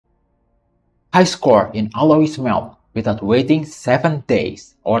high score in alloy smelt without waiting 7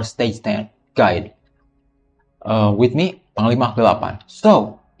 days or stage 10 guide. With me, Panglimakegelapan.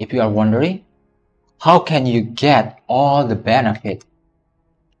 So, if you are wondering, how can you get all the benefit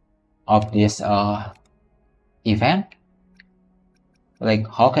of this event? Like,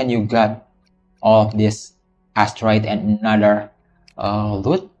 how can you get all of this asteroid and another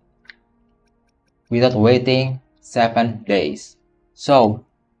loot without waiting 7 days? So,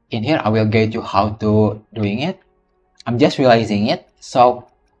 in here, I will guide you how to doing it. I'm just realizing it, so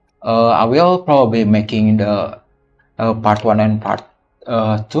I will probably making the part 1 and part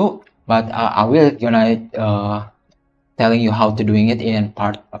 2, but I will gonna telling you how to doing it in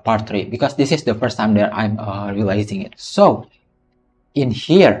part 3, because this is the first time that I'm realizing it. So in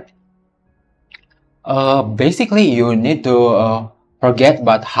here, basically you need to forget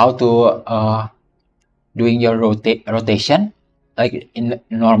about how to doing your rotation like in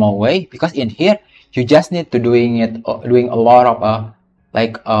normal way, because in here you just need to doing a lot of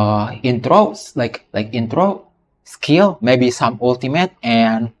intros, like intro skill, maybe some ultimate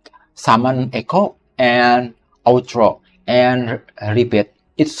and summon echo and outro and repeat.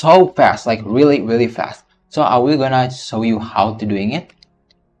 It's so fast, like really fast. So I will gonna show you how to doing it.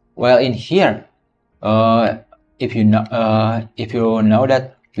 Well, in here, if you know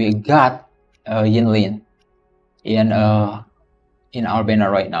that we got Yinlin in our banner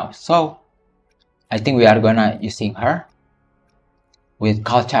right now, so I think we are gonna using her with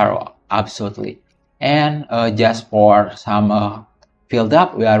Calcharo, absolutely. And just for some build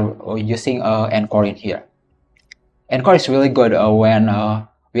up, we are using Encore in here. Encore is really good when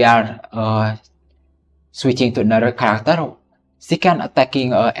we are switching to another character. She can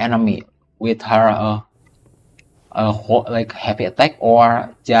attacking enemy with her like heavy attack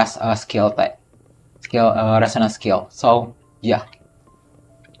or just a skill attack, resonance skill. So yeah.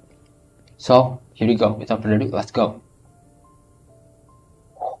 So here we go. Without further ado, let's go.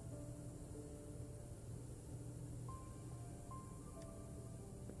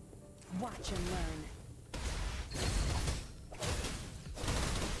 Watch and learn.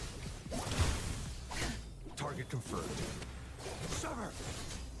 Target confirmed. Sever.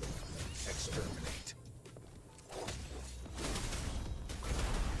 Exterminate.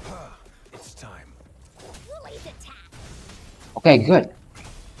 It's time. Release attack. Okay, good.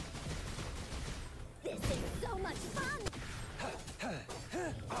 This is so much fun.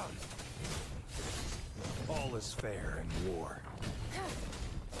 All is fair in war.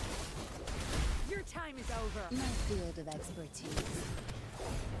 Your time is over. My field of expertise.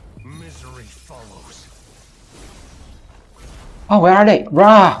 Misery follows. Oh, where are they?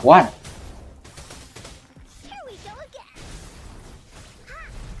 Bruh, what? Here we go again. Ha!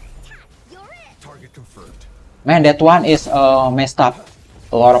 Tap, you're it. Target confirmed. Man, that one is messed up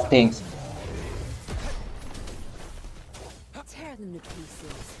a lot of things. Tear them to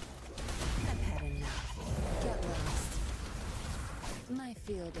pieces. I've had enough. Get lost. My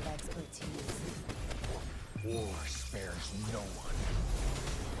field of expertise. War spares no one.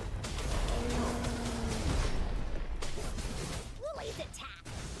 Release attack.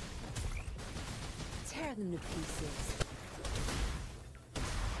 Tear them to pieces.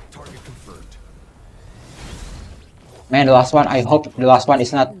 Target confirmed. Man, the last one, I hope the last one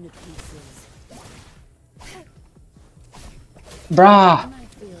is not. Them to pieces. Bruh, My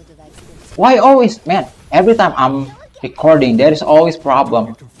field of expertise. why always, man, every time I'm recording, there is always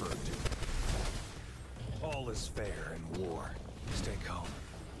problem. Confirmed. All is fair in war. Stay calm.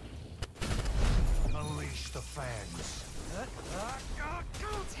 Unleash the fangs.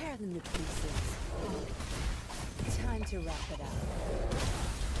 Tear them to pieces. Time to wrap it up.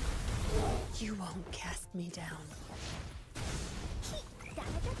 You won't cast me down.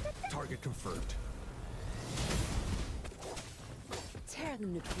 Target confirmed. Tear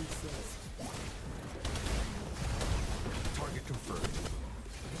them to pieces. Target confirmed.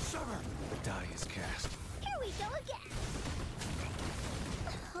 Sever. The die is cast. Here we go again.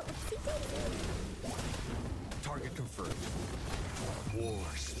 Target confirmed. War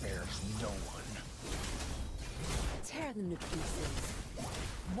spares no one. Tear them to pieces.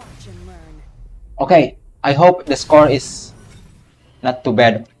 Watch and learn. Okay, I hope the score is not too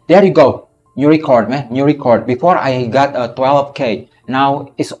bad. There you go. New record, man. New record. Before I got a 12k.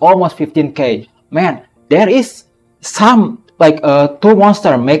 Now it's almost 15k. Man, there is some like two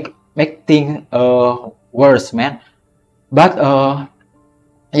monster make things worse, man. But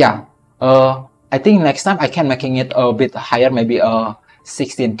yeah. I think next time I can making it a bit higher, maybe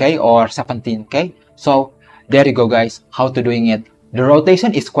 16k or 17k. So there you go, guys. How to doing it. The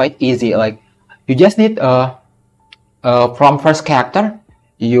rotation is quite easy. Like you just need from first character,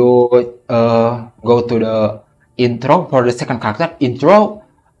 you go to the intro for the second character. Intro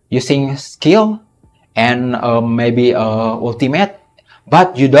using skill and maybe ultimate,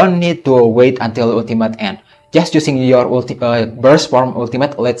 but you don't need to wait until ultimate end. Just using your burst from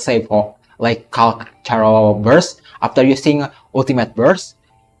ultimate, let's say for like Charo burst. After using ultimate burst,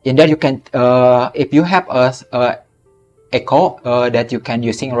 in there you can if you have a echo that you can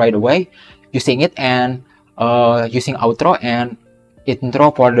using right away, using it and using outro and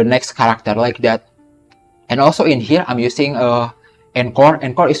intro for the next character like that. And also in here I'm using encore.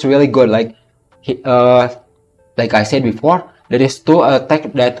 Encore is really good. Like I said before, there is two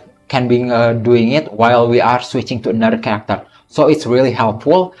attack that can be doing it while we are switching to another character, so it's really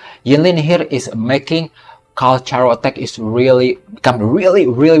helpful. Yinlin here is making Charo attack is really become really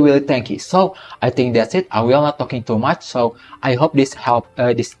tanky. So I think that's it. I will not talking too much, so I hope this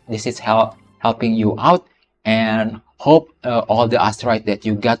is helping you out, and hope all the asteroid that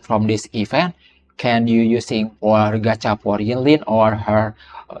you got from this event can you using for gacha for Yinlin or her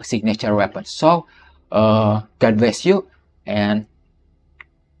signature weapon. So God bless you, and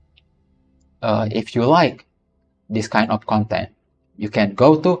if you like this kind of content, you can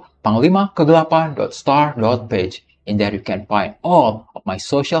go to panglimakegelapan.star.page. In there you can find all of my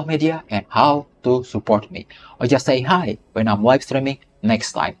social media and how to support me, or just say hi when I'm live streaming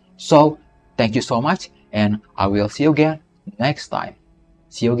next time. So thank you so much, and I will see you again next time.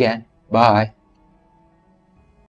 See you again. Bye.